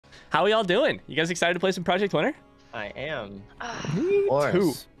How are y'all doing? You guys excited to play some Project Winter? I am. Me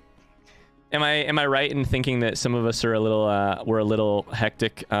too. Am I right in thinking that some of us are we're a little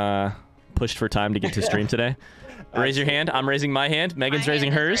hectic, pushed for time to get to stream today? Raise your hand. I'm raising my hand. Megan's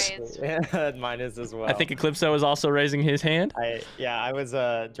raising hers. Yeah, mine is as well. I think Eclipso is also raising his hand. I was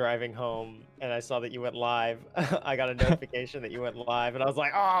driving home and I saw that you went live. I got a notification that you went live and I was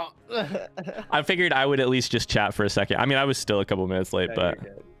like, oh. I figured I would at least just chat for a second. I mean, I was still a couple minutes late, but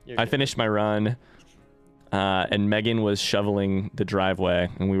I finished my run. And Megan was shoveling the driveway,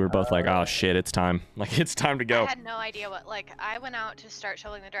 and we were both like, "Oh shit, it's time! Like, it's time to go." I had no idea what. Like, I went out to start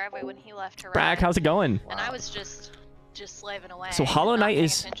shoveling the driveway when he left to run. Brack, how's it going? And I was just slaving away. So Hollow Knight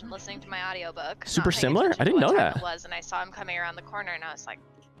is listening to my audiobook. Super similar. I didn't know that. It was, and I saw him coming around the corner, and I was like,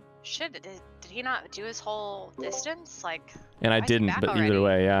 "Shit, did he not do his whole distance?" Like. And I didn't, but either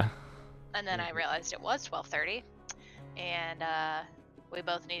way, yeah. And then I realized it was 12:30, and we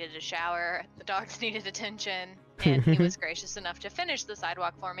both needed a shower, the dogs needed attention, and he was gracious enough to finish the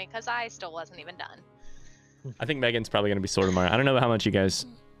sidewalk for me because I still wasn't even done. I think Megan's probably going to be sore tomorrow. I don't know how much you guys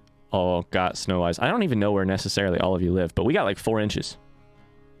all got snow-wise. I don't even know where necessarily all of you live, but we got like 4 inches.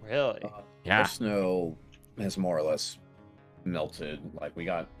 Really? Yeah. The snow has more or less melted. Like, we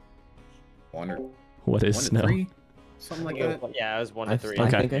got 1 or... What is snow? 3? Something like that? Yeah, it was 1 to 3.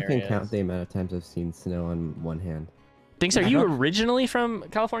 Okay. I think I can count the amount of times I've seen snow on one hand. Dinks, are you originally from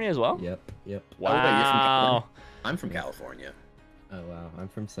California as well? Yep. Wow. Oh, wait, you're from California? I'm from California. Oh wow, I'm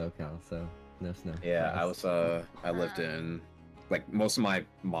from SoCal, so no snow. Yeah, I lived in, like, most of my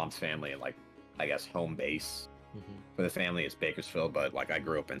mom's family, like, I guess home base for the family is Bakersfield, but like I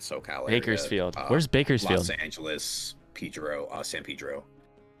grew up in SoCal area. Bakersfield. Where's Bakersfield? Los Angeles, San Pedro.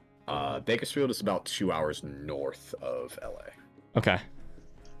 Bakersfield is about 2 hours north of LA. Okay.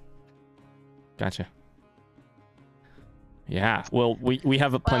 Gotcha. Yeah, well, we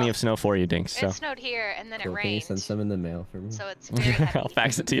have plenty of snow for you, Dinks. So. It snowed here, and then it rained. Can you send some in the mail for me? So it's very heavy. I'll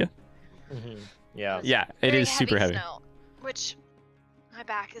fax it to you. Yeah. Yeah, it is super heavy. Snow, which my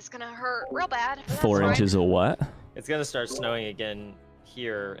back is gonna hurt real bad. 4 inches of what? It's gonna start snowing again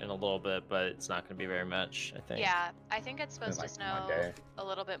here in a little bit, but it's not gonna be very much, I think. Yeah, I think it's supposed to snow a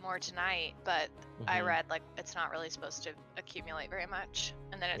little bit more tonight, but I read like it's not really supposed to accumulate very much,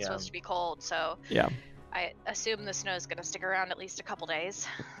 and then it's supposed to be cold, so yeah. I assume the snow is gonna stick around at least a couple days.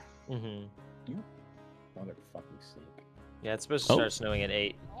 You motherfucking snake. Yeah, it's supposed to start snowing at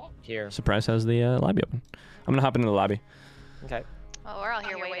 8 here. Surprise has the lobby open. I'm gonna hop into the lobby. Okay. Oh, we're all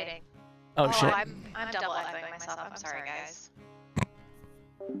here waiting. Oh shit. I'm double echoing myself. I'm sorry, guys.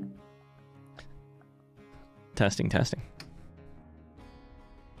 Testing.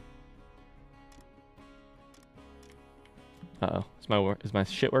 Uh-oh. Is my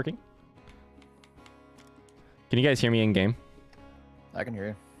shit working? Can you guys hear me in game? I can hear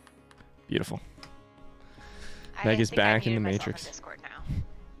you. Beautiful. Meg is back in the Matrix. Discord now,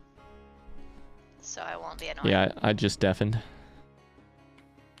 so I won't be annoyed. Yeah, I just deafened.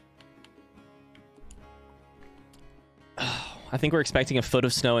 I think we're expecting a foot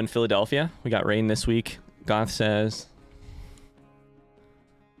of snow in Philadelphia. We got rain this week. Goth says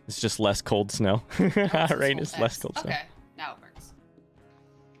it's just less cold snow. Rain is less cold snow. Okay, now it works.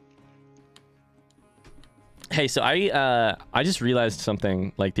 Hey, so I just realized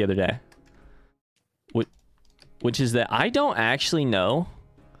something like the other day, which is that I don't actually know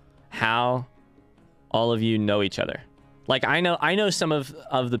how all of you know each other. Like I know some of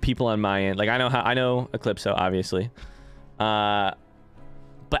the people on my end. Like I know Eclipso obviously. But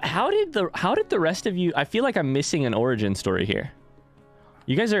how did the rest of you? I feel like I'm missing an origin story here.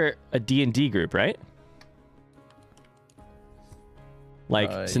 You guys are a D&D group, right? Like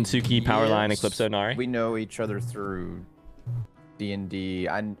Sensuki, Powerline, Eclipso, Nari? We know each other through D&D.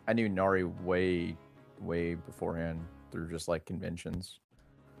 I knew Nari way beforehand through just like conventions.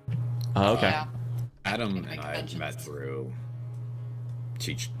 Oh, okay. Yeah. Adam and I met through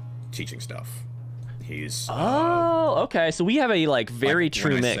teaching stuff. He's okay. So we have a like very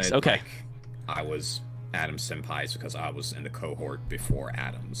true mix. Said, okay. Like, I was Adam's senpai's because I was in the cohort before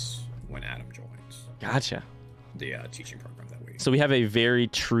Adam's when Adam joined. Gotcha. The teaching program that we. So we have a very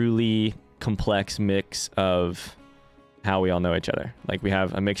truly complex mix of how we all know each other. Like we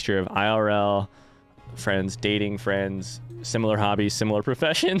have a mixture of IRL friends, dating friends, similar hobbies, similar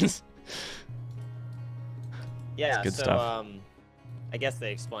professions. Yeah. Good so stuff. I guess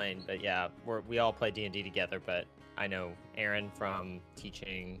they explained, but yeah, we all play D&D together. But I know Aaron from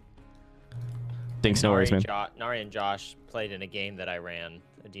teaching. Thanks, no worries, man. Nari and Josh played in a game that I ran,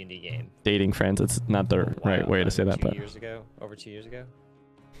 a D&D game. Dating friends. It's not the right way to say that, but. 2 years ago, over 2 years ago.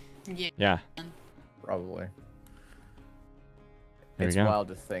 Yeah. Probably. There it's we go. wild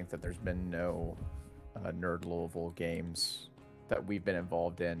to think that there's been no Nerd Louisville games that we've been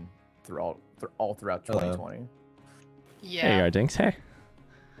involved in all throughout Hello. 2020. Yeah. There you are, Dinks. Hey.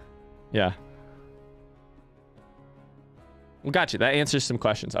 Yeah. Well, got you. That answers some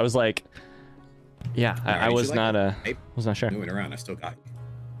questions. I was like, yeah, I Alright, was you not Hey, was not sure. moving around, I still got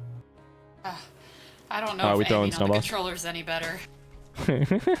you. I don't know Oh, are we if throwing aiming on the snowballs? controller's any better.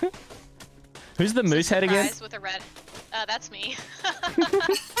 Who's the moose head again? Surprise with a red. That's me.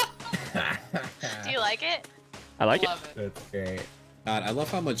 Do you like it? I like it. Love it. That's great. God, I love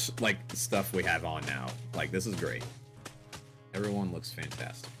how much like stuff we have on now. Like this is great. Everyone looks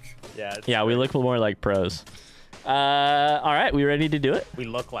fantastic. Yeah. it's Yeah, we great. look more like pros. All right, we ready to do it? We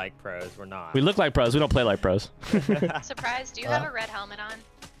look like pros. We're not. We look like pros. We don't play like pros. Surprise, do you have a red helmet on?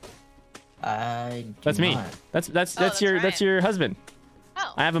 I do That's me. not. That's that's your Ryan. your husband.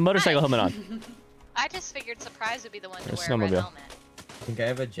 Oh. I have a motorcycle nice. helmet on. I just figured Surprise would be the one to There's wear a red snowmobile. helmet. I think I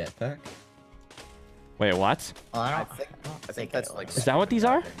have a jetpack. Wait, what? Well, I I don't think, think, I think that's like. Is that what these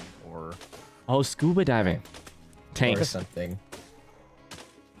are? Or Oh, scuba diving. Or Tanks. something.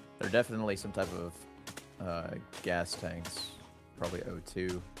 they're definitely some type of gas tanks. Probably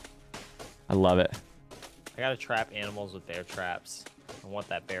O2. I love it. I gotta trap animals with bear traps. I want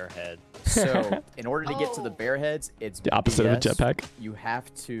that bear head. So, in order to get to the Oh. bear heads, it's The opposite of a BS. jetpack. You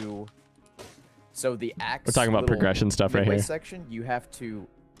have to. So the axe. We're talking about little progression stuff right midway here. Section, you have to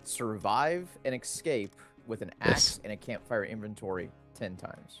survive and escape with an This. axe and a campfire inventory 10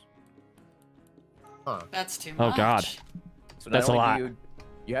 times. That's too Oh, much. God. So That's a not lot. only do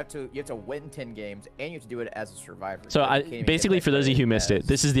you have to win 10 games and you have to do it as a survivor. So You I can't even get basically, that for those of you who credit missed it, as-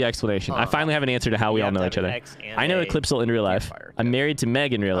 this is the explanation. I finally have an answer to how we You all have to know have each an other. X and I know a- Eclipso in real life. Campfire, I'm yeah. married to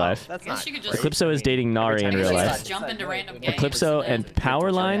Meg in real life. That's I guess not. you could great. just- Eclipso is dating Nari in Every real time you life. Just jump into random games. Eclipso and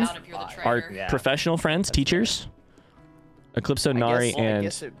Powerline Out if you're the are traitor. Yeah. professional friends, That's teachers. Eclipso, I Nari,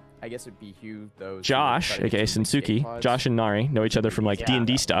 guess- and I guess it'd behoove those. Josh, aka Sensuki. Josh and Nari know each other from like Yeah.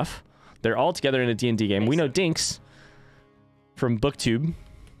 D&D stuff. They're all together in a D&D game. We know Dinks from BookTube,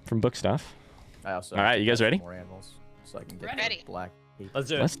 from book stuff. I also All right, you guys ready? More animals, so I can get Ready. the black. Let's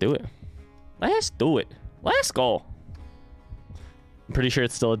do it. Let's do it. Let's do it. Let's go. I'm pretty sure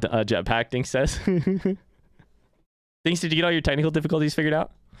it's still a jetpack, Dinks says. Dinks, did you get all your technical difficulties figured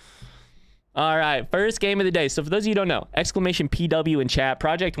out? All right, first game of the day. So for those of you who don't know, exclamation PW in chat.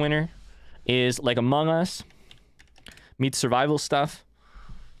 Project Winner is like Among Us meets survival stuff.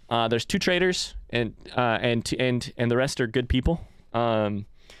 There's 2 traitors and the rest are good people.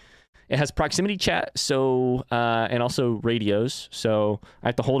 It has proximity chat, so and also radios. So I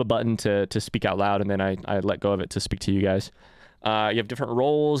have to hold a button to speak out loud, and then I let go of it to speak to you guys. You have different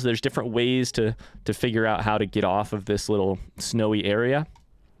roles. There's different ways to figure out how to get off of this little snowy area.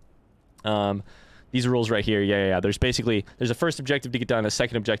 These rules right here, yeah. There's a first objective to get done, a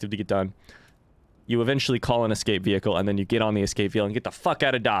second objective to get done. You eventually call an escape vehicle, and then you get on the escape vehicle and get the fuck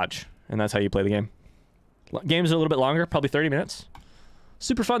out of Dodge. And that's how you play the game. Games are a little bit longer, probably 30 minutes.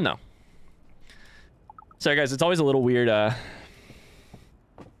 Super fun, though. Sorry, guys, it's always a little weird.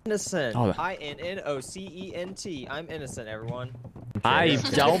 Innocent. Oh. INNOCENT. I'm innocent, everyone. I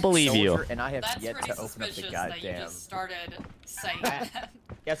don't believe you. Soldier, and I have That's yet pretty to open up the suspicious that you goddamn. just started saying I- that.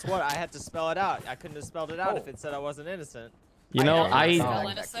 Guess what? I had to spell it out. I couldn't have spelled it out if it said I wasn't innocent. You know, I I spell like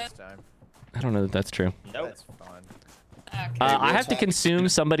that innocent. this time. don't know that that's true. Nope. That's fun. Okay. I real have to talk. consume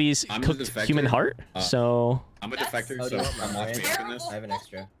somebody's I'm a cooked defector. human heart, so I'm a That's- defector, Oh, do so you want I'm mine? watch me open this. I have an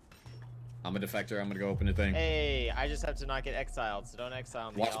extra. I'm a defector. I'm gonna go open the thing. Hey, I just have to not get exiled, so don't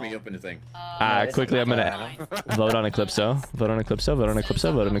exile me. Watch me y'all. open the thing. quickly I'm gonna Fine. vote on Eclipso. Vote on Eclipso. Vote on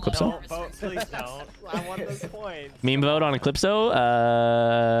Eclipso. Vote on Eclipso. Don't vote, please don't. I want those points. Meme vote on Eclipso.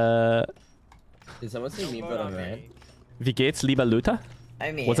 Did someone say Don't me vote vote on on Ryan? me. Wie geht's, lieber Luther?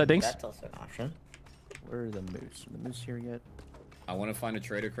 I mean, What's that, Dinks? that's also an option. Where are the moose? Are the moose here yet? I want to find a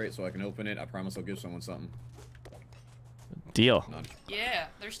trader crate so I can open it. I promise I'll give someone something. Deal. None. Yeah,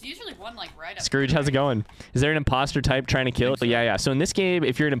 there's usually one like right up Scrooge, there. how's it going? Is there an imposter type trying to kill? so. Yeah. So in this game,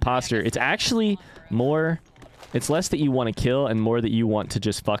 if you're an imposter, it's actually more. It's less that you want to kill and more that you want to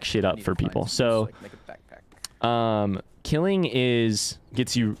just fuck shit up Need for to find people. some So, moose, like, make a backpack. killing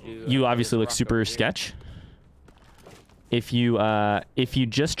gets you. You obviously look super sketch. If you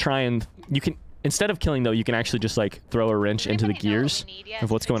just try and you can instead of killing though, you can actually just like throw a wrench into the Anybody know what gears we need yet of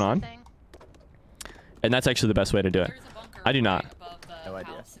to what's fix going on, the thing? and that's actually the best way to do it. There's a bunker I do not. right above the No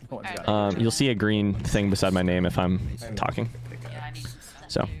idea. house. No one's Alright. got it. You'll see a green thing beside my name if I'm talking. Yeah, I need some stuff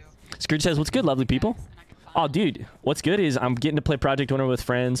So. too. Scrooge says, "What's good, lovely people?" And I can Oh, find- dude, what's good is I'm getting to play Project Winner with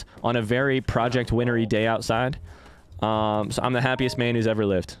friends on a very Project Winnery day outside. So I'm the happiest man who's ever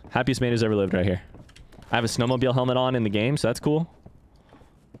lived. Happiest man who's ever lived right here. I have a snowmobile helmet on in the game, so that's cool.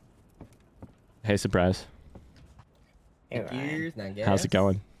 Hey, surprise. Hey, Ryan. Gears, 9 gas. How's it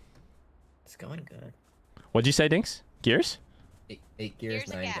going? It's going good. What'd you say, Dinks? Gears? 8 gears, Gears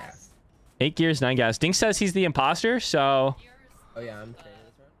 9 and gas. gas. 8 gears, 9 gas. Dinks says he's the imposter, so... Oh yeah, I'm trading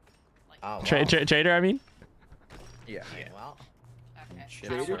this round. Oh, wow. Trader, I mean? Yeah. Well, Okay.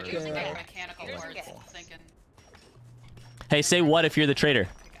 Trader I was using check. like mechanical Gears and words, gas. thinking Hey, say what if you're the traitor?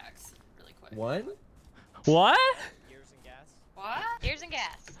 pickaxe really quick. One. What? Gears and gas. What? Gears and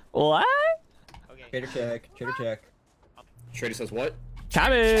gas. What? Okay. Trader check. Trader check. Trader says what?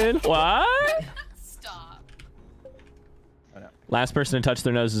 Coming. What? Stop. Last person to touch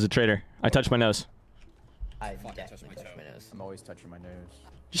their nose is a traitor. I touched my nose. I Fuck, I touched definitely my touched my toe. nose. I'm always touching my nose.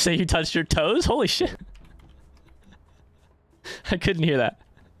 Did you say you touched your toes? Holy shit. I couldn't hear that.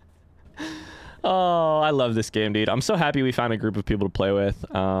 Oh, I love this game, dude. I'm so happy we found a group of people to play with.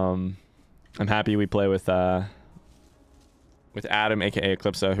 I'm happy we play with Adam, aka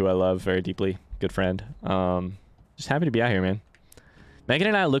Eclipso, who I love very deeply. Good friend. Just happy to be out here, man. Megan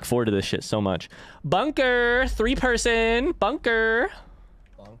and I look forward to this shit so much. Bunker, 3-person, bunker,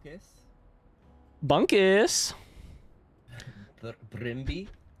 Bonkus. bunkus. Brimby.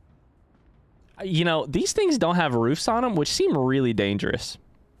 You know, these things don't have roofs on them, which seem really dangerous.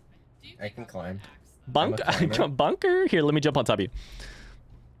 Do you I think can I'm climb. Bunk, I'm a climber. bunker. Here, let me jump on top of you.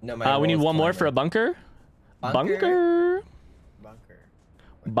 No, my We need role is one more for a climber. bunker. Bunker. Bunker.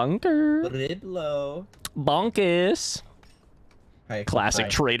 Bunker. Briblo. Bonkus. Hi, Classic hi.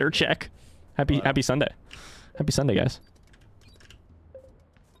 trader check. Happy Sunday. Happy Sunday, guys.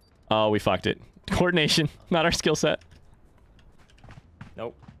 Oh, we fucked it. Coordination, not our skill set.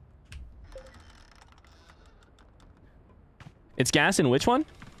 Nope. It's gas in which one?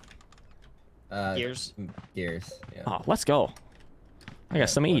 Gears. Gears. Yeah. Oh, let's go. I got Yeah,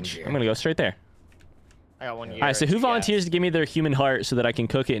 some one each. gear. I'm gonna go straight there. I got one gear. All right, so who two volunteers gas. to give me their human heart so that I can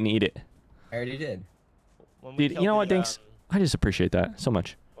cook it and eat it? I already did. When we Dude, kill you know what, the, Dinks? I just appreciate that so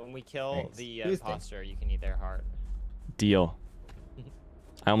much. When we kill Thanks. the Who's imposter, you can eat their heart. Deal.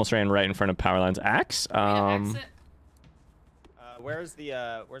 I almost ran right in front of power lines. Axe. exit? Where's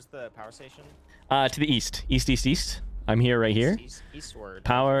the power station? To the east. East. I'm here, right here. Eastward.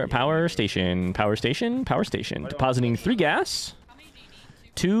 Power station. Depositing 3 gas, How many do you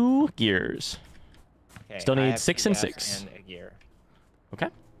need? 2 gears. Okay, Still I need have 6 two and gas 6. And a gear. Okay.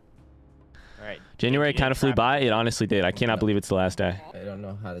 All right. January You didn't kind of flew trap- by. It honestly did. I cannot believe it's the last day. I don't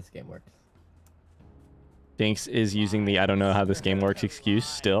know how this game works. Dinks is using the I don't know how this game works excuse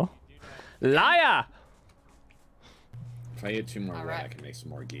still. Liar! If I get 2 more wood, I Alright. can make some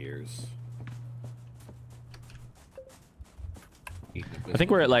more gears. I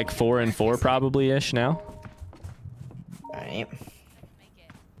think we're at like 4 and 4 probably-ish now. Alright. I can make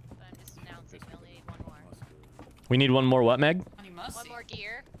it, but I'm just announcing we only need one more. We need one more what, Meg? Honey must One more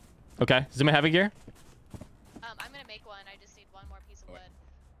gear. Okay. Does anybody have a gear? I'm gonna make one. I just need one more piece of wood.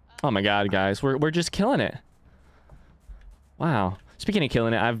 Oh my god, guys. We're just killing it. Wow. Speaking of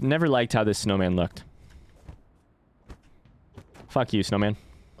killing it, I've never liked how this snowman looked. Fuck you, snowman.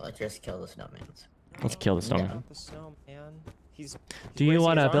 Let's just kill the snowmans. Let's kill the snowman. Not the snowman. He's. Do you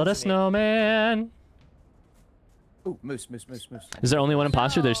want to build a snowman? Ooh, moose. Is there only one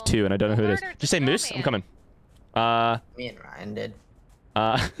imposter? There's 2, and I don't know who it is. Murdered the Just say moose. I'm snowman. coming. Me and Ryan did,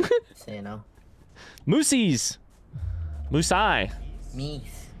 Uh, so you know. Moosies. Moosai. Me.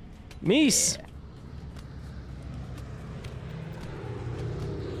 Meese. Yeah.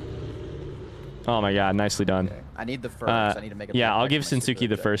 Oh my god, nicely done. Okay. I need the first. I need to make a Yeah, big I'll pack give for my super Sensuki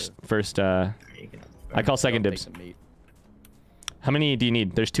the objective. first. You can have the I call So second I'll dibs. take the meat. How many do you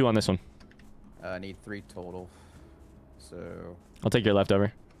need? There's 2 on this one. I need 3 total. So. I'll take your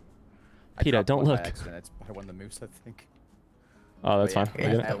leftover. I Peter, dropped don't one by look. accident. It's by one of the moose, I think. Oh, that's yeah. fine. We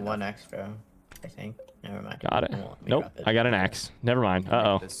I get have it. one extra, I think. Never mind. Got it. It won't let me Nope, drop it. I got an axe. Never mind.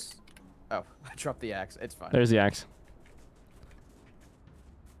 Uh-oh. This... Oh, I dropped the axe. It's fine. There's the axe.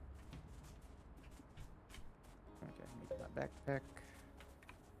 Okay, make that backpack.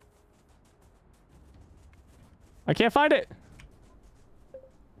 I can't find it.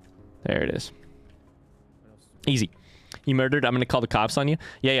 There it is. What else? Easy. You murdered. I'm gonna call the cops on you.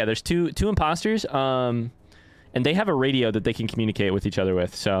 Yeah. There's two imposters. And they have a radio that they can communicate with each other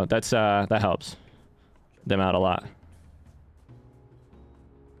with. So that's that helps them out a lot.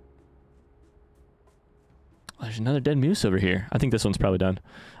 Oh, there's another dead moose over here. I think this one's probably done.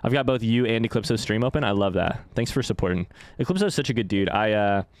 I've got both you and Eclipso's stream open. I love that. Thanks for supporting. Eclipso's such a good dude.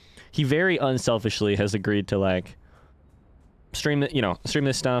 He very unselfishly has agreed to like stream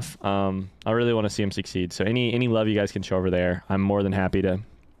this stuff. I really want to see him succeed. So any love you guys can show over there, I'm more than happy to.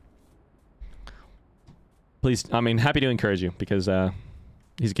 Please, happy to encourage you because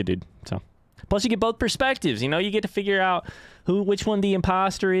he's a good dude. So Plus, you get both perspectives. You know, you get to figure out which one the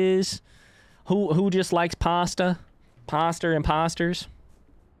imposter is, who just likes pasta, imposters.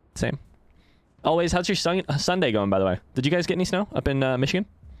 Same. Always. How's your Sunday going, by the way? Did you guys get any snow up in Michigan?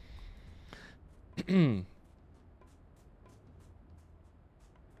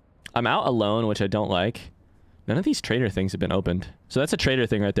 I'm out alone, which I don't like. None of these traitor things have been opened. So that's a traitor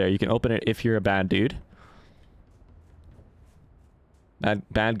thing right there. You can open it if you're a bad dude.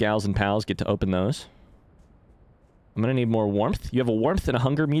 Bad gals and pals get to open those. I'm gonna need more warmth. You have a warmth and a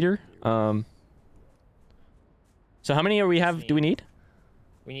hunger meter. So how many do we need?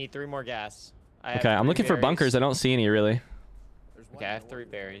 We need 3 more gas. Okay, I'm looking for bunkers. I don't see any really. Okay, I have 3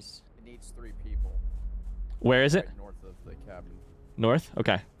 berries. It needs 3 people. Where is it? Like north of the cabin. North?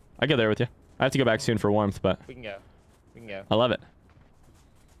 Okay. I go there with you. I have to go back soon for warmth, but We can go. We can go. I love it.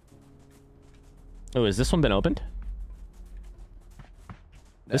 Oh, has this one been opened?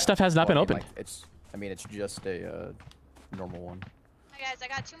 This stuff has not been opened. Like, it's just a normal one. Hi guys, I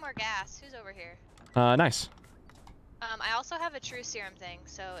got 2 more gas. Who's over here? Nice. I also have a true serum thing,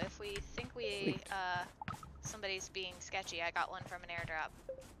 so if we think somebody's being sketchy, I got one from an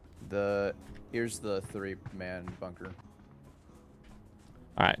airdrop. Here's the 3-man bunker.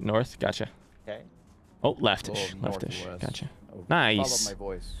 All right, north. Gotcha. Okay. Oh, leftish. Well, Leftish. northwest. Gotcha. Oh, Nice. Follow my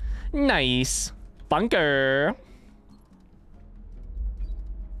voice. Nice. Bunker.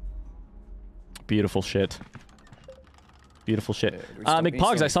 Beautiful shit. Beautiful shit. Yeah, we still need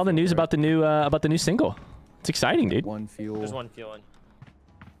McPogs, I some saw the fuel, news right? about the new single. It's exciting, dude. 1 fuel. There's 1 fueling.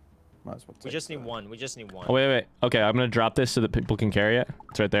 Might as well We take just need that. 1. We just need 1. Oh, wait. Okay, I'm gonna drop this so that people can carry it.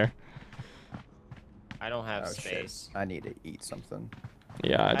 It's right there. I don't have Oh, space. shit. I need to eat something.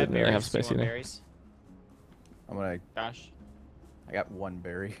 Yeah, I didn't really have berries. Do you space want either. berries? I'm gonna. Josh? I got 1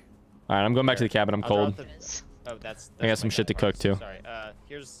 berry. All right, I'm going back to the cabin. I'm I'll cold. drop the- Oh, that's I got some my shit to parts. cook, too. Sorry.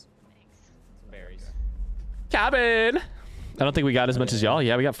 Here's some berries. Cabin. I don't think we got as much as y'all.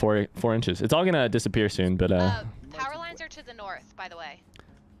 Yeah, we got 4 inches. It's all gonna disappear soon, but Power lines are to the north, by the way.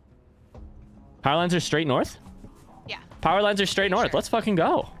 power lines are straight north. Yeah. Power lines are straight Pretty north. sure. Let's fucking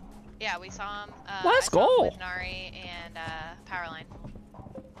go. Yeah, we saw them. Let's I saw 'em go. with Nari and Powerline.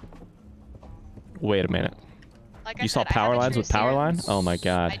 Wait a minute. Like I You saw said, I have power a lines true with power serum. line? Oh my I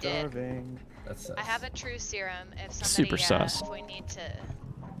god. did. Starving. That's sus. I have a true serum if somebody, Super sus. if we need to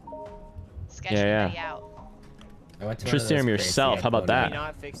sketch Yeah, anybody out. I went to True one of those serum crazy yourself, how about upload that? Did we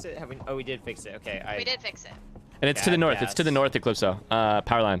not fix it? Have we? Oh, we did fix it. Okay. We did fix it. And it's to the Bad north. It's to the gas. north, Eclipso.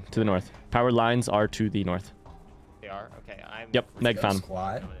 Power line to the north. Power lines are to the north. They are? Okay. I'm. Yep, Meg Go found 'em.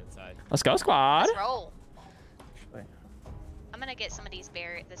 squad. going inside. Let's go, squad. Let's roll. Actually, I'm gonna get some of this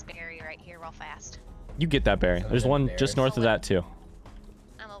berry right here real fast. You get that berry. Some of There's them one berries. just north of that too.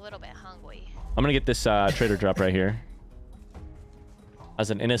 I'm a little bit hungry. I'm gonna get this trader drop right here. As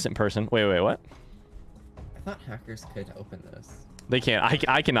an innocent person. Wait, what? I thought hackers could open this. They can't.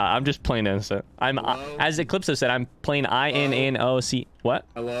 I cannot. I'm just plain innocent. Hello? As Eclipso said, I'm plain INNOC. What?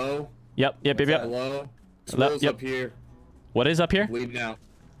 Hello? Yep. Hello? There's wolves Yep. up here. What is up here? Bleeding out.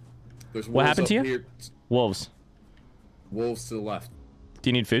 There's What wolves happened up to you? Here. Wolves. Wolves to the left. Do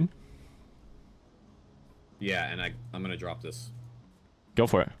you need food? Yeah, and I'm gonna drop this. Go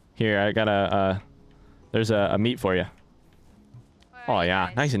for it. Here, I got a. There's a meat for you. Where Oh are you yeah,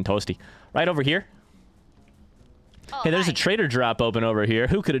 guys? nice and toasty. Right over here. Oh, Hey, there's a hi. trader drop open over here.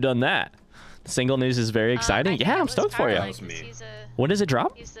 Who could have done that? Single news is very exciting. I think Yeah, it I'm was stoked for you. Powerline, was 'cause me. What does it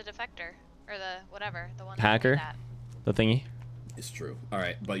drop? He's the defector, or the whatever, the one Hacker? That The thingy. It's true. All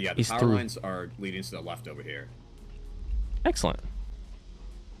right, but yeah, the He's power through. lines are leading to the left over here. Excellent.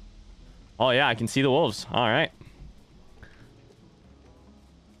 Oh yeah, I can see the wolves. All right.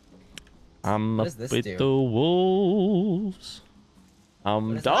 I'm What up does this with do? the wolves. What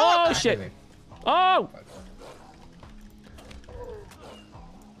is Oh that? shit! Activate. Oh!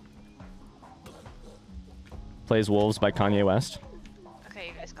 Plays Wolves by Kanye West. Okay,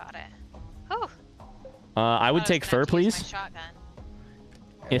 you guys got it. Whew. I would thought take was fur, gonna have to use please. my shotgun.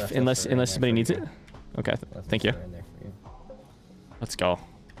 I If left the unless fur in unless there somebody for needs you. it. Okay, Left thank the you. fur in there for you. Let's go.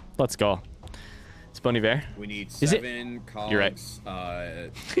 Let's go. It's Bon Iver. We need Is it- 7 cogs, You're right.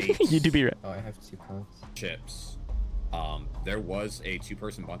 8 You do be right. Oh, I have 2 cogs. chips. There was a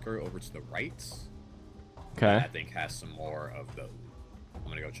 2-person bunker over to the right. Okay. I think has some more of those. I'm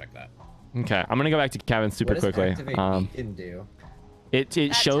gonna go check that. Okay. I'm gonna go back to cabin super What does quickly. activate beacon do? It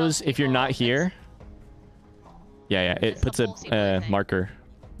That shows tells if you're people not it's- here. Yeah. It It's the puts a pulsey blue thing. marker.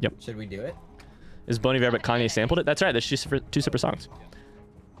 Should we do it? Is Bon Iver, but Somebody Kanye did. sampled it. That's right. There's two separate songs.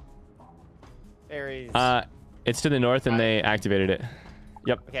 Berries. It's to the north, and they activated it.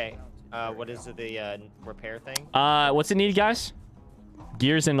 Yep. Okay. What is it? The repair thing? What's it need, guys?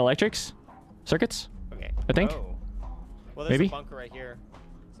 Gears and electrics. circuits. Okay. I think. Oh. Well, there's Maybe. a bunker right here.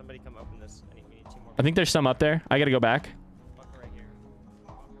 Somebody come open this. We need 2 more. I think there's some up there. I gotta go back. Bunker right here.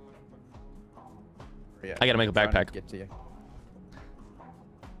 Yeah, I gotta make a trying to backpack. Get to you.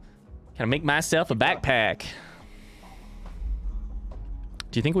 Gotta make myself a backpack.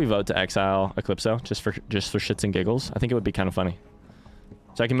 Do you think we vote to exile Eclipso just for shits and giggles? I think it would be kind of funny.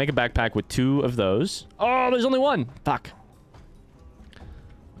 So I can make a backpack with 2 of those. Oh, there's only 1. Fuck.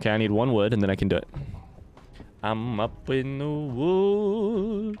 Okay, I need 1 wood and then I can do it. I'm up in the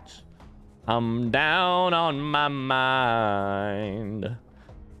woods. I'm down on my mind.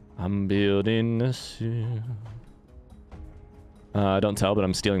 I'm building a suit. Don't tell, but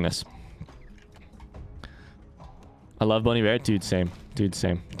I'm stealing this. I love Bon Iver. Dude, same. Dude,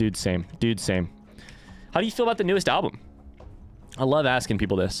 same. Dude, same. Dude, same. How do you feel about the newest album? I love asking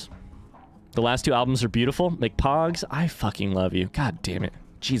people this. The last 2 albums are beautiful. McPogs, I fucking love you. God damn it.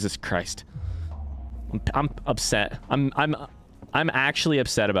 Jesus Christ. I'm upset. I'm actually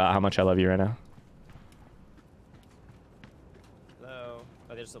upset about how much I love you right now. Hello.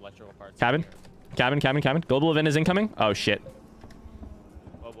 Oh, there's electrical parts. Cabin? Cabin. Global event is incoming? Oh, shit.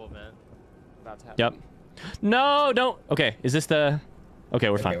 Mobile event. About to happen. Yep. No, don't. Okay, is this the... Okay,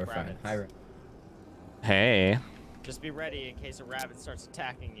 we're Okay, fine. we're fine. Hi. Hey. Just be ready in case a rabbit starts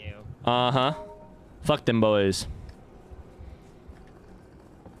attacking you. Uh-huh. Fuck them boys.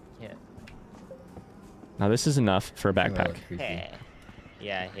 Yeah. Now this is enough for a backpack. Hey.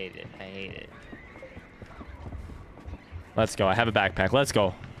 Yeah, I hate it. I hate it. Let's go. I have a backpack. Let's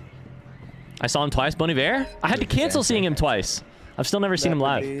go. I saw him twice. Bon Iver? I had to cancel seeing him twice. I've still never seen him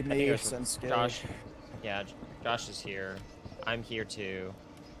live. I think it was Josh. Yeah, Josh is here. I'm here too.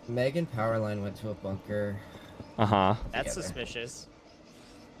 Megan Powerline went to a bunker. Uh-huh. That's Together. suspicious.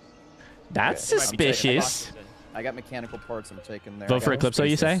 That's It might be taken suspicious. hostage. I got mechanical parts. I'm taking there. Vote for I got Eclipso,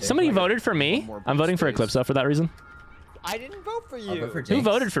 you say? spaces. Somebody Like, voted for me. one more I'm voting for space. Eclipso for that reason. I didn't vote for I'll you. vote for Who Jinx.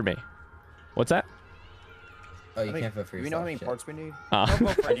 voted for me? What's that? Oh, you can't vote for Do we yourself. know how many shit. parts we need? Don't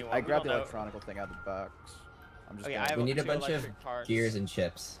vote for anyone. I We grabbed the don't know. electronical thing out of the box. I'm just Okay, gonna... I have We need a 2 bunch of electric parts. gears and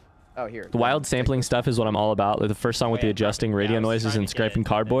chips. Oh, here. The wild sampling stuff is what I'm all about. Like the first song with Oh, the yeah, adjusting perfect. radio Yeah, I was noises trying and to get scraping it.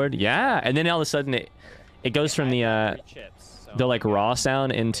 cardboard. Yeah, and then all of a sudden it goes from the I have 3 chips, so the like I'm raw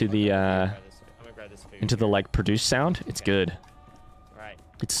sound into the gonna grab this food into the here. like produced sound. It's Okay. good. Right.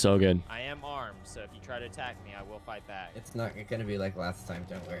 It's so good. I am armed, so if you try to attack me, I will fight back. It's not gonna be like last time,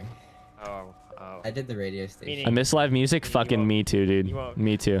 don't worry. Oh. I did the radio station. Meaning- I miss live music. You Fucking won't- me too, dude. you won't-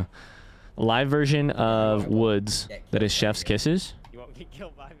 Me too. Live version of Woods that is Chef's Kisses. You won't get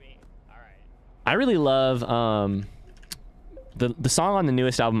killed by me. All right. I really love the song on the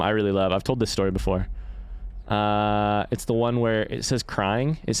newest album. I really love. I've told this story before. It's the one where it says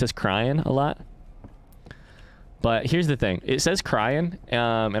crying. It says crying a lot. But here's the thing. It says crying,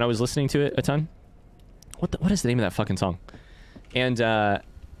 and I was listening to it a ton. What is the name of that fucking song? And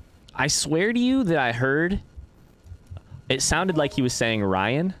I swear to you that I heard it sounded like he was saying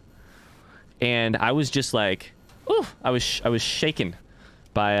Ryan, and I was just like, ooh, I was shaken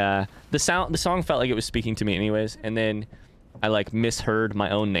by the sound. The song felt like it was speaking to me anyways, and then I like misheard my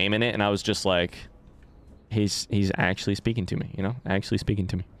own name in it, and I was just like, he's actually speaking to me, you know, actually speaking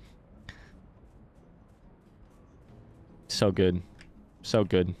to me. So good, so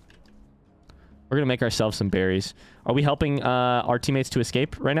good. We're gonna make ourselves some berries. Are we helping our teammates to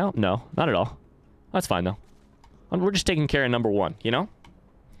escape right now? No, not at all. That's fine though. We're just taking care of number 1, you know?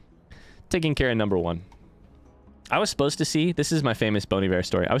 Taking care of number 1. I was supposed to see, this is my famous Bon Iver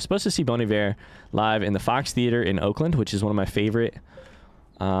story. I was supposed to see Bon Iver live in the Fox Theater in Oakland, which is one of my favorite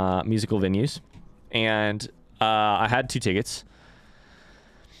musical venues. And I had 2 tickets.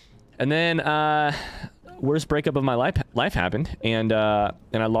 And then worst breakup of my life happened, and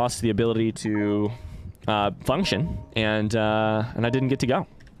I lost the ability to function, and I didn't get to go.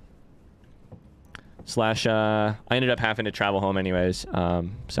 Slash, I ended up having to travel home anyways.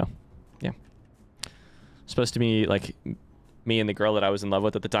 So, yeah. Supposed to be like me and the girl that I was in love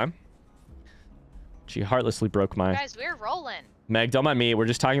with at the time. She heartlessly broke my. Guys, we're rolling. Meg, don't mind me. We're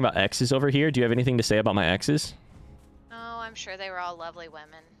just talking about exes over here. Do you have anything to say about my exes? Oh, I'm sure they were all lovely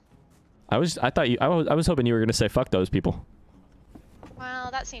women. I was hoping you were gonna say fuck those people.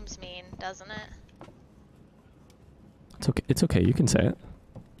 Well, that seems mean, doesn't it? It's okay. It's okay. You can say it.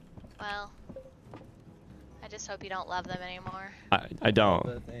 Well, I just hope you don't love them anymore. I don't.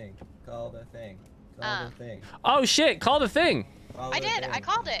 Call the thing. Call the thing. Call the thing. Oh shit! Call the thing. Call I the did. thing. I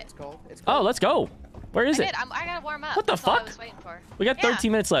called it. It's cold. It's Oh, cold. let's go. Where is I it? did. I gotta warm up. What the That's all I fuck? was waiting for. We got Yeah.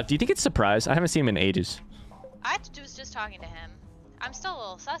 13 minutes left. Do you think it's a surprise? I haven't seen him in ages. I was just talking to him. I'm still a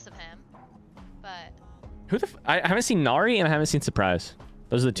little sus of him, but Who the? I haven't seen Nari and I haven't seen Surprise.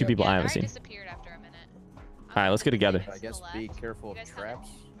 Those are the two Yep. people I Yeah, haven't Nari seen. disappeared after a minute. All right, let's get together. I guess be careful of You guys coming? traps.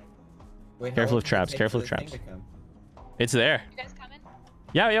 Wait, how Careful long of does it traps, take careful for of the thing traps. to come? It's there. You guys coming?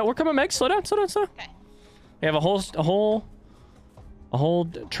 Yeah, we're coming, Meg. Slow down. Okay. We have a whole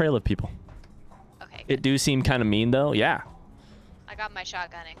trail of people. Okay. It do seem kind of mean though. Yeah. I got my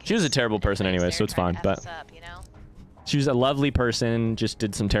shotgun in. She was a case terrible person anybody's anyway, there so it's trying fine, to F but- us up, you know? She was a lovely person, just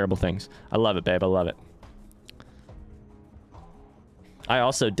did some terrible things. I love it, babe. I love it. I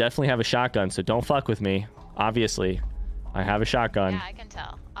also definitely have a shotgun, so don't fuck with me. Obviously, I have a shotgun. Yeah, I can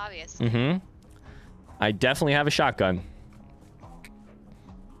tell. Obviously. Mm-hmm. I definitely have a shotgun.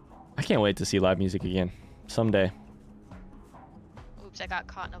 I can't wait to see live music again. Someday. Oops, I got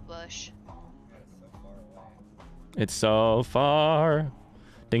caught in a bush. It's so far.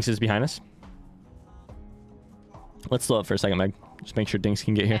 Dinks is behind us. Let's slow up for a second, Meg. Just make sure Dinks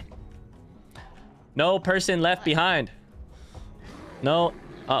can get here. No person left behind. No.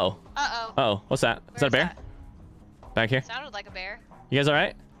 Uh-oh. Uh-oh. Uh-oh. What's that? Is that a bear? Back here? Sounded like a bear. You guys all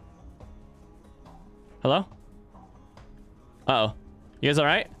right? Hello? Uh-oh. You guys all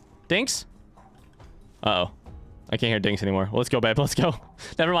right? Dinks? Uh-oh. I can't hear Dinks anymore. Well, let's go, babe. Let's go.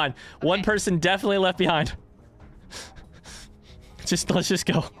 Never mind. One Okay. person definitely left behind. Let's just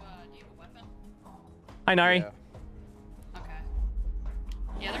go. Do you have a weapon? Hi, Nari. Yeah. Okay.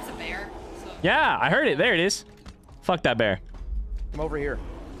 Yeah, there's a bear. So Yeah, I heard it. There it is. Fuck that bear. Come over here.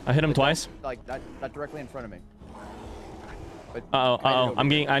 I hit him twice. Like not directly in front of me. But Uh-oh. kite it Uh-oh. over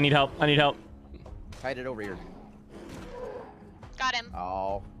here. I need help. I need help. Kite it over here. Got him.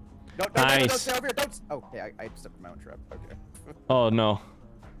 Oh. No, don't Nice. stay over here. Don't. Oh, hey, I stepped in my own trap. Okay. Oh, no.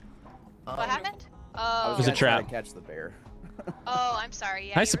 What happened? I Oh. was was a gonna try to trap. catch the bear. Oh, I'm sorry.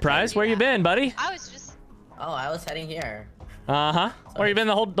 Yeah. Hi, you were surprise. trying Where to you do that. been, buddy? I was just. Oh, I was heading here. Uh-huh. Where you been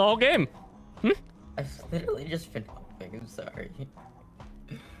the whole game? I've literally just been helping. I'm sorry.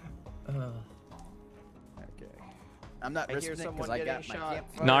 Okay. I'm not I hear risking it because someone I got getting my shot.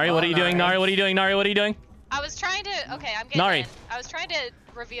 campfire. Nari, what are you doing? Nari, what are you doing? Nari, what are you doing? I was trying to. Okay, I'm getting Nari. in. I was trying to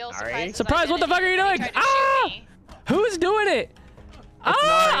reveal Nari? surprise. Surprise, what the fuck are you doing? Ah! Who's doing it?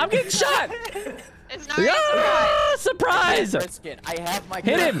 I'm getting shot! It's not surprise. Ah, surprise! Risk it. I have my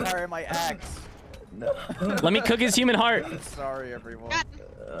Hit him. campfire and my axe. Let me cook his human heart. Sorry, everyone.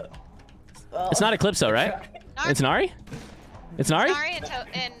 It's not Eclipso, right? Nari. It's Nari? It's Nari? Nari and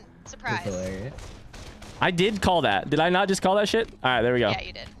That's surprise. hilarious. I did call that. Did I not just call that shit? All right, there we go. Yeah,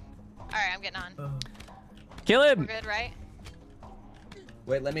 you did. All right, I'm getting on. Kill We're him. good, right?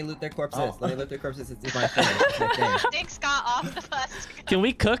 Wait, let me loot their corpses. Oh. Let me loot their corpses. It's my thing. It's my thing. Dink's got off the bus. Can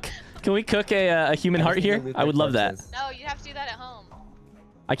we cook? Can we cook a human I heart just need to here? loot I their would love that. corpses. No, you have to do that at home.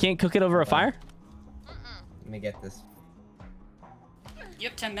 I can't cook it over a fire? Mm-mm. Let me get this. you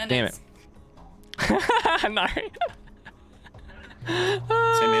have 10 minutes. Damn it. Nari. 10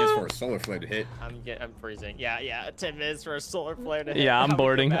 minutes for a solar flare to hit. I'm freezing. Yeah. 10 minutes for a solar flare to hit. Yeah, I'm How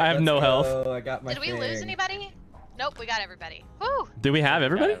boarding. many I have back? no health. Oh, I got my Did we lose thing. anybody? Nope, we got everybody. Woo! Do we have We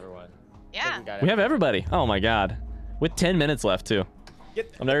got everybody? everyone. Yeah. We have everybody. Oh my god. With 10 minutes left too.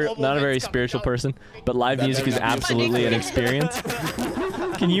 I'm not a very spiritual person, but live That music is better not be absolutely an spiritual.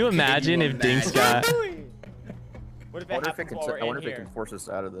 experience. Can you imagine if Dinks got... What if I it wonder if it happens can. while we're I wonder in if it here? can force us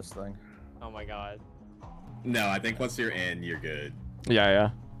out of this thing. Oh my god. No, I think once you're in, you're good. Yeah.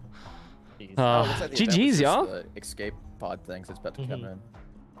 Jeez. Uh, looks like the GG's, event was just y'all. the escape pod things. It's about to come in.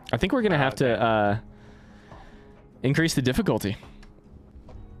 I think we're gonna have okay. to increase the difficulty.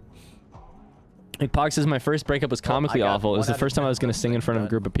 Like Pog says, my first breakup was comically I got awful. It was the 1 out of first time I 10 was gonna sing in front of a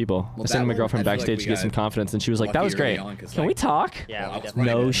group of people. I Well, sang that my one, girlfriend I feel like backstage we to get some got confidence, and she was like, "That was lucky early great. on, 'cause, Can we like, talk?" Yeah, Well, I we was definitely.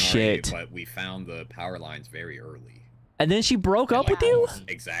 No running with shit. Nari, but we found the power lines very early. And then she broke up with Yeah. you?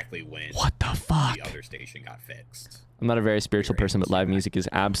 Exactly when What the fuck? the other station got fixed. I'm not a very spiritual person, but live music is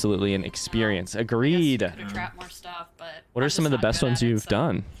absolutely an experience. Agreed. Could have trapped more stuff, but What are I'm some just of the not best good ones at it, you've so-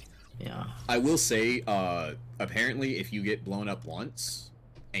 done? Yeah. I will say, apparently, if you get blown up once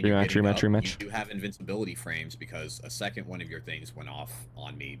and you Rematch, get it rematch, up, rematch. you do have invincibility frames because a second one of your things went off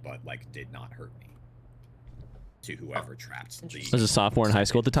on me, but like did not hurt me. To whoever trapped the. I was a sophomore in high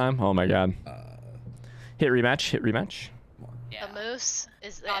school at the time. Oh my god. Hit rematch. Hit rematch. Yeah. The moose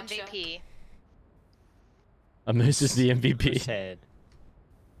is the Gotcha. MVP. A moose is the Whose MVP. head?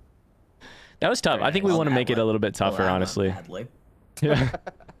 That was tough. I think we Well, want to that make it a went- little bit tougher, that went honestly. badly. Yeah.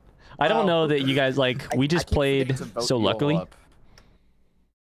 I don't know that you guys like. We just I keep played forgetting to vote so you all luckily. up.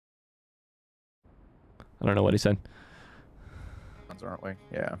 I don't know what he said. Aren't we?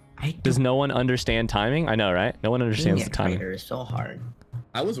 Yeah. Does no one understand timing? I know, right? No one understands Being the a timing. traitor is so hard.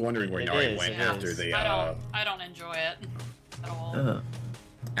 I was wondering where It Nari is, went it after is. the. I don't enjoy it at all.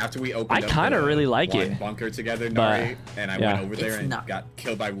 After we opened I up kind of the really like one it. bunker together, but, Nari, and I yeah. went over there It's and not- got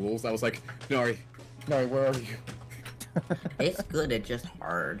killed by wolves. I was like, Nari, where are you? It's good. It's just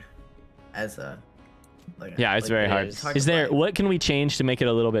hard. As a. Like, Yeah, it's very hard. it's hard Is to there play. what can we change to make it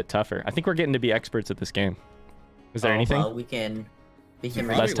a little bit tougher? I think we're getting to be experts at this game. Is there anything? Well, we can. We can.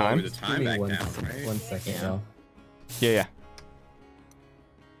 Probably Less time? lower the time Give me back one, down, right? 1 second Yeah. now. Yeah.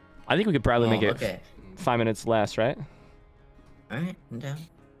 I think we could probably make it Okay. 5 minutes less, right? All right. I'm down.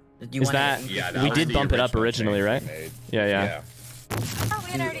 Do you Is wanna that- increase Yeah, the We that was did the bump it up original originally, change we right? made. Yeah, yeah. Yeah. I thought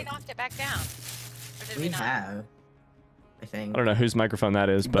we had already knocked it back down. Or did We not? have. I think. I don't know whose microphone that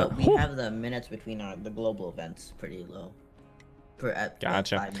is, but we whew, have the minutes between the global events pretty low. At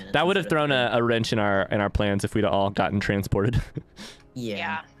gotcha. 5 minutes That would have instead of thrown 3. a wrench in our plans if we'd all gotten transported. Yeah.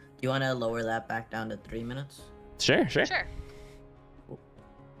 Yeah. Do you want to lower that back down to 3 minutes? Sure. Sure.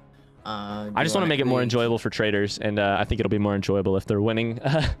 I just want to make it more enjoyable for traders, and I think it'll be more enjoyable if they're winning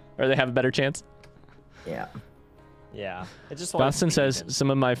or they have a better chance. Yeah. Yeah. I just Boston says some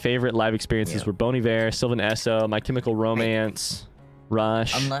of my favorite live experiences Yeah. were Bon Iver, Sylvan Esso, My Chemical Romance,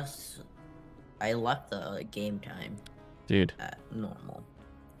 Rush. Unless I left the game time Dude, at normal.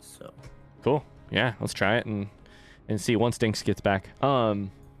 So. cool. Yeah, let's try it and see once Dinks gets back.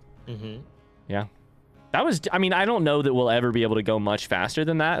 Yeah. That was, I mean, I don't know that we'll ever be able to go much faster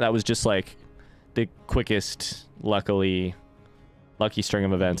than that. That was just like the quickest, lucky string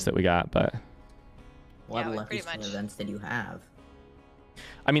of events that we got. But What Yeah, we lucky pretty string much- events did you have?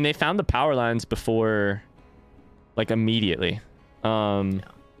 I mean, they found the power lines before, like immediately. Yeah. We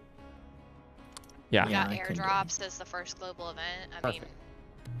Yeah, got I couldn't do airdrops as the first global event. I mean,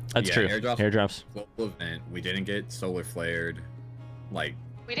 That's Yeah, true. airdrops- Airdrops. Global event. We didn't get solar flared. Like,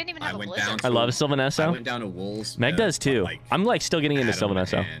 we didn't even I have a went blizzard. down I to- love Sylvan I Esso. went down to wolves. Meg does too. Like, I'm like still getting into had Sylvan on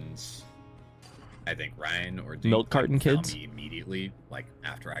Esso. and I think Ryan or Duke, Milk carton like, found kids? me immediately, like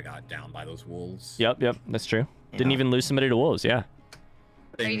after I got down by those wolves. Yep, that's true. Didn't Yeah. even lose somebody to wolves. Yeah. Are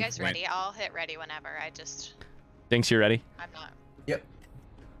you Thing guys went- ready? I'll hit ready whenever. Thinks you're ready. I'm not. Yep.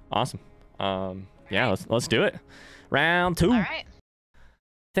 Awesome. Yeah, let's do it. Round 2. All right.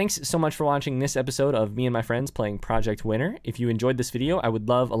 Thanks so much for watching this episode of me and my friends playing Project Winner. If you enjoyed this video, I would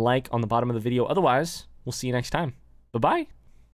love a like on the bottom of the video. Otherwise, we'll see you next time. Bye-bye.